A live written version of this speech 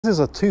This is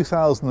a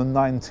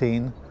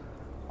 2019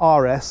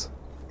 RS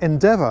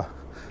Endeavour.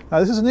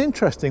 Now this is an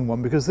interesting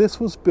one because this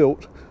was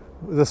built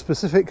with a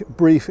specific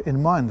brief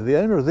in mind. The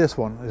owner of this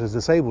one is a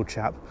disabled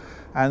chap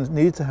and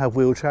needed to have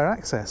wheelchair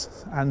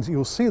access, and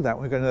you'll see that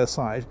when we go to the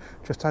side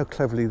just how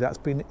cleverly that's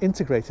been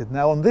integrated.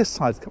 Now on this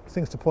side, a couple of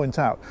things to point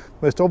out.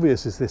 Most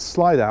obvious is this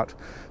slide out,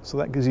 so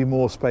that gives you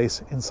more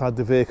space inside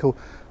the vehicle.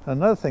 And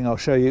another thing I'll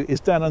show you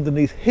is down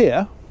underneath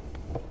here,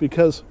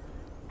 because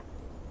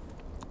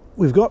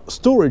we've got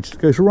storage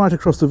that goes right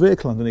across the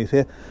vehicle underneath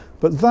here,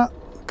 but that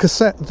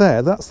cassette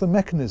there, that's the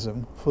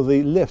mechanism for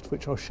the lift,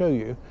 which I'll show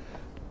you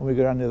when we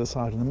go around the other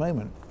side in a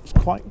moment. It's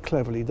quite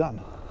cleverly done.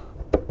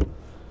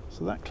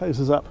 So that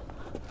closes up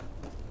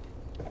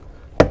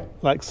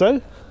like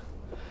so.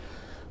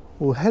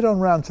 We'll head on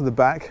round to the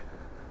back.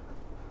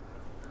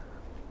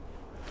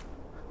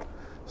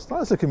 It's a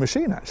nice looking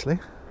machine actually.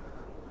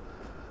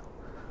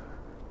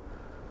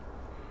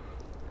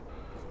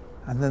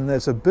 And then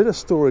there's a bit of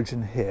storage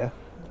in here.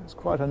 It's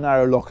quite a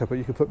narrow locker, but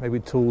you could put maybe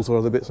tools or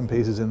other bits and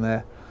pieces in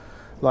there,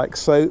 like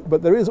so.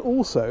 But there is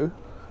also,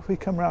 if we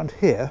come around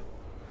here,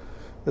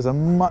 there's a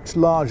much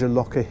larger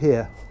locker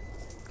here.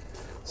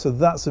 So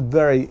that's a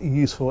very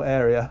useful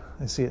area.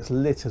 You see it's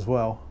lit as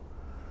well.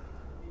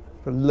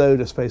 Got a load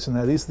of space in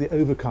there. These are the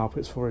over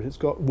carpets for it. It's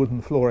got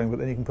wooden flooring, but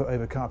then you can put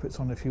over carpets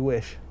on if you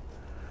wish.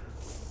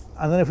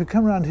 And then if we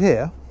come around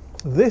here,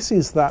 this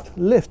is that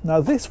lift.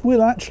 Now this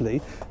will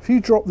actually, if you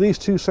drop these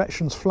two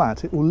sections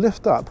flat, it will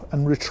lift up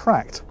and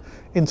retract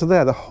into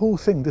there. The whole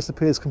thing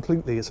disappears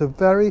completely. It's a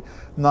very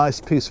nice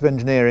piece of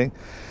engineering.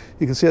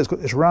 You can see it's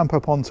got this ramp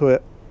up onto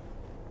it,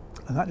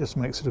 and that just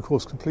makes it, of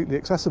course, completely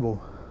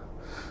accessible.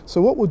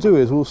 So what we'll do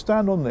is we'll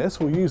stand on this,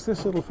 we'll use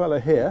this little fella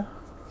here,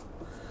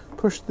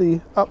 push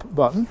the up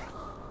button.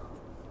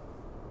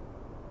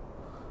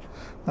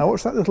 Now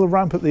watch that little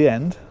ramp at the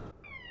end.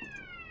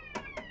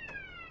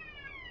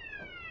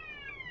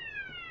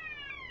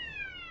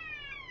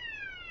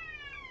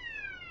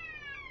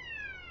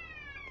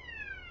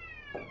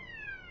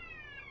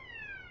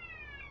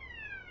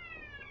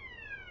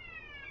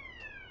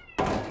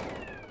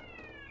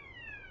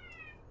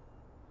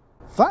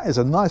 That is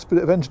a nice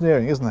bit of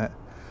engineering, isn't it?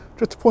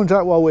 Just to point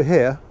out while we're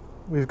here,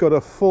 we've got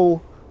a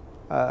full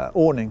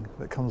awning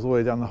that comes all the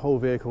way down the whole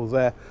vehicle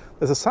there.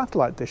 There's a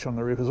satellite dish on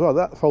the roof as well.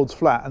 That folds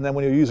flat, and then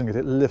when you're using it,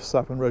 it lifts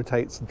up and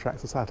rotates and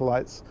tracks the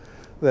satellites.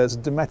 There's a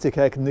Dometic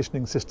air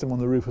conditioning system on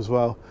the roof as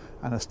well,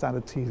 and a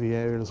standard TV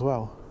area as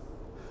well.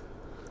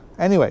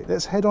 Anyway,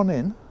 let's head on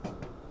in.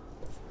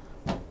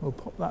 We'll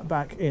pop that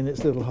back in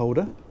its little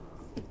holder,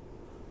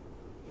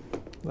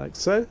 like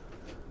so.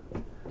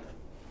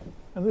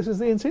 And this is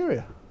the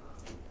interior.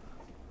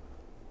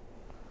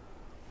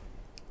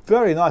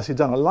 Very nicely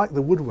done. I like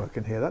the woodwork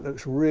in here. That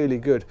looks really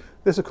good.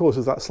 This, of course,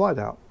 is that slide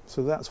out.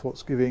 So that's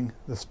what's giving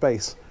the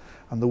space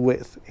and the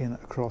width in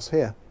across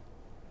here.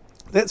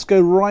 Let's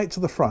go right to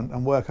the front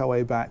and work our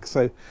way back.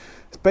 So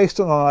it's based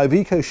on an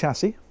Iveco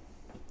chassis,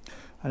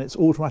 and it's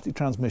automatic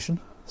transmission.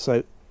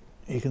 So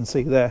you can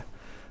see there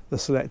the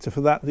selector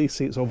for that. These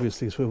seats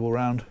obviously swivel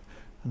round,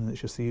 and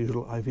it's just the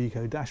usual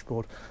Iveco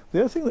dashboard.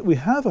 The other thing that we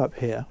have up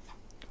here,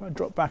 if I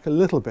drop back a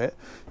little bit,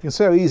 you can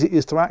see how easy it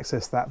is to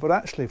access that, but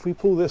actually if we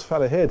pull this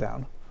fella here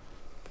down,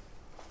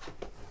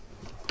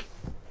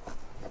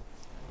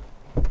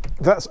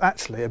 that's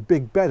actually a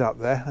big bed up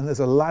there, and there's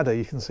a ladder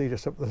you can see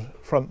just up the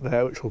front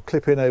there which will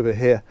clip in over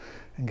here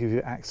and give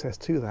you access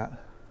to that.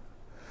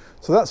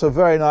 So that's a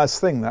very nice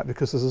thing, that,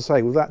 because as I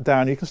say, with that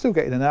down you can still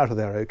get in and out of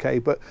there okay,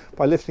 but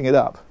by lifting it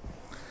up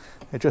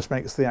it just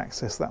makes the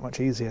access that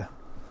much easier.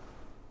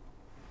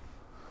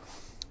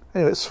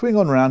 Anyway, let's swing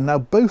on round. Now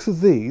both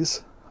of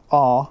these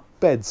are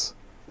beds.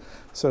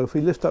 So if we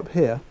lift up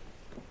here,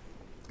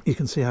 you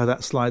can see how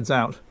that slides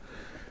out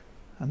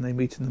and they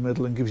meet in the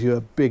middle and gives you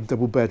a big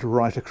double bed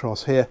right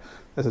across here.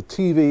 There's a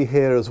TV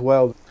here as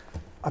well.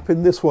 Up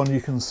in this one you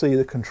can see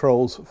the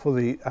controls for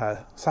the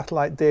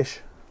satellite dish.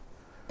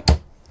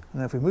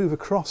 And if we move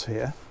across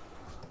here,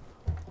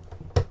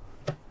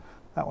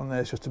 that one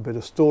there is just a bit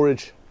of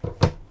storage.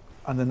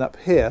 And then up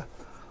here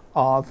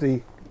are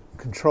the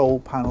control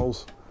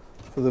panels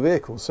for the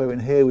vehicle. So in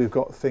here we've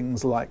got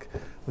things like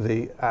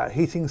the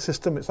heating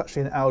system. It's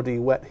actually an Audi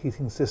wet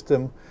heating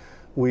system.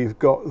 We've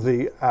got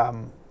the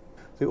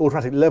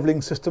automatic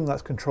leveling system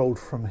that's controlled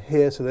from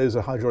here. So those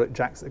are hydraulic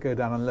jacks that go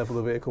down and level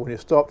the vehicle when you're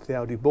stopped. The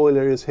Audi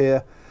boiler is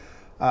here.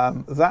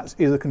 That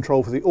is a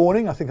control for the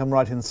awning, I think I'm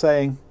right in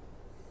saying.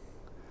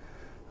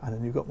 And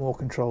then you've got more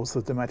controls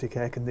for Dometic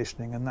air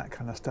conditioning and that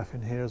kind of stuff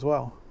in here as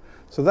well.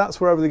 So that's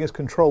where everything is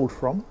controlled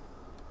from.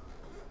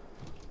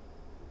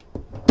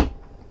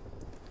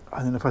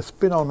 And then if I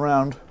spin on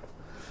round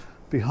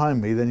behind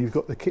me, then you've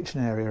got the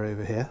kitchen area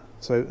over here.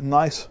 So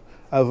nice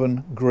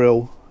oven,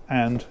 grill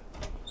and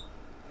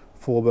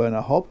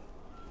 4-burner hob.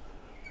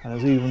 And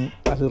there's even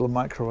a little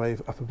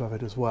microwave up above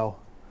it as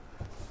well.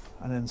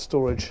 And then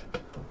storage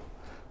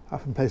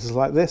up in places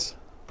like this.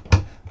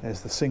 There's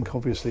the sink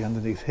obviously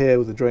underneath here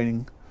with the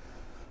draining.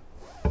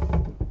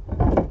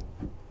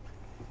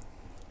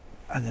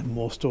 And then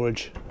more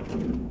storage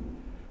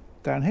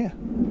down here.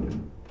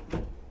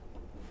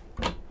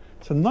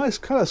 It's a nice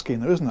colour scheme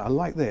there, isn't it? I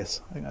like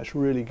this. I think that's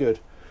really good.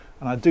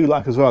 And I do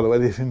like as well the way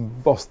they've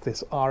embossed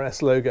this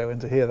RS logo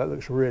into here. That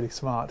looks really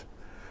smart.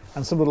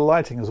 And some of the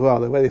lighting as well,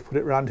 the way they've put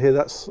it around here,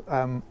 that's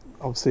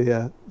obviously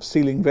a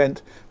ceiling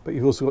vent, but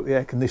you've also got the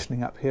air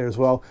conditioning up here as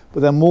well.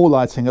 But then more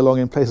lighting along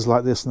in places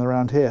like this and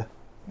around here.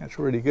 That's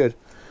really good.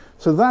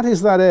 So that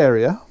is that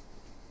area.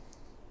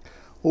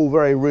 All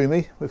very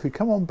roomy. If we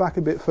come on back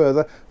a bit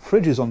further,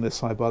 fridge is on this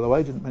side, by the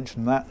way, didn't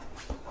mention that.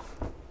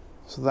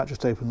 So that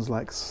just opens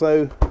like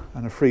so,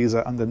 and a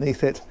freezer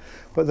underneath it.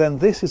 But then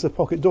this is a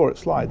pocket door, it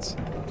slides.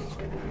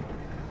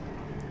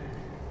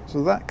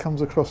 So that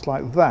comes across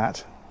like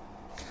that.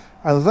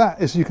 And that,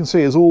 as you can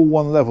see, is all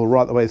one level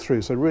right the way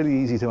through. So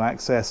really easy to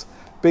access.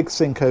 Big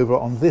sink over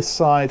on this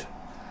side.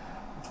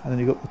 And then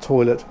you've got the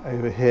toilet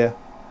over here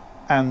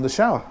and the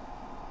shower.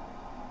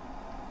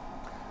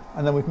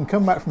 And then we can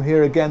come back from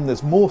here again.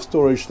 There's more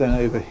storage then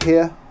over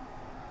here,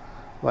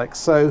 like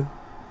so.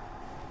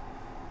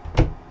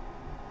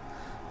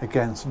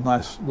 Again, some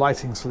nice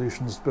lighting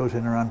solutions built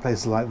in around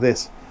places like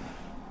this.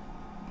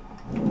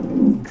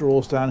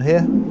 Drawers down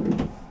here.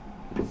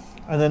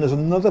 And then there's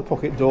another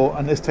pocket door,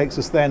 and this takes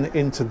us then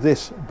into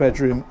this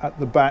bedroom at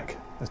the back.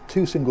 There's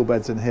 2 single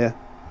beds in here.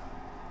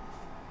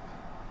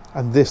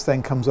 And this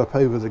then comes up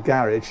over the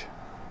garage.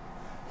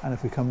 And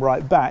if we come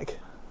right back,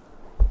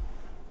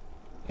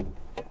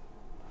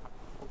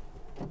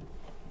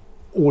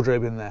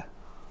 wardrobe in there.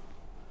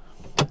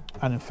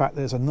 And in fact,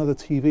 there's another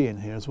TV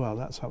in here as well.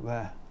 That's up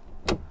there.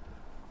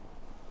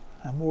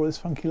 And more of this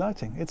funky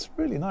lighting. It's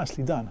really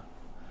nicely done.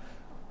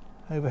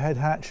 Overhead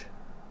hatch.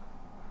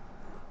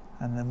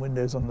 And then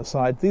windows on the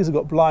side. These have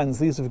got blinds.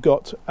 These have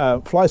got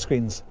fly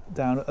screens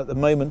down at the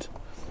moment.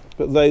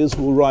 But those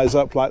will rise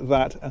up like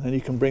that. And then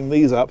you can bring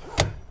these up.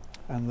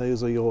 And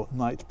those are your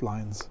night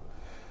blinds.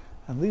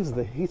 And these are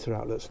the heater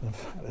outlets. And in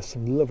fact, there's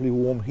some lovely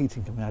warm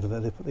heating coming out of there.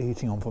 They put the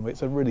heating on for me.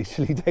 It's a really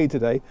chilly day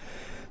today.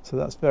 So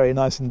that's very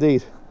nice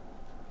indeed.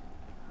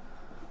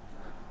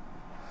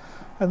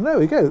 And there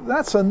we go.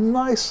 That's a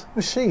nice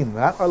machine,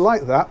 that. I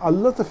like that. I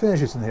love the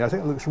finishes in here. I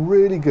think it looks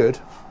really good.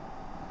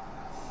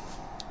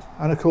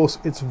 And of course,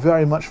 it's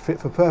very much fit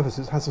for purpose.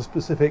 It has a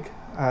specific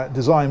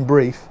design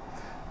brief,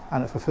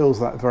 and it fulfills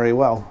that very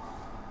well.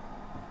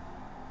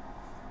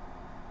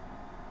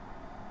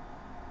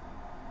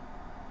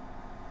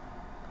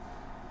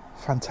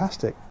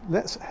 Fantastic.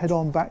 Let's head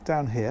on back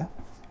down here,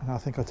 and I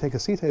think I'll take a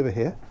seat over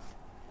here.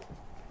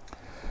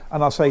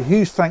 And I'll say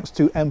huge thanks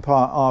to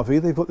Empire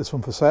RV. They put this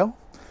one for sale.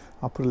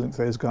 I'll put a link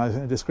to those guys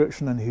in the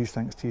description, and huge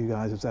thanks to you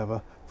guys as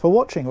ever for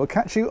watching. We'll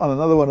catch you on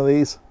another one of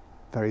these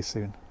very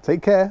soon.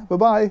 Take care.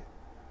 Bye-bye.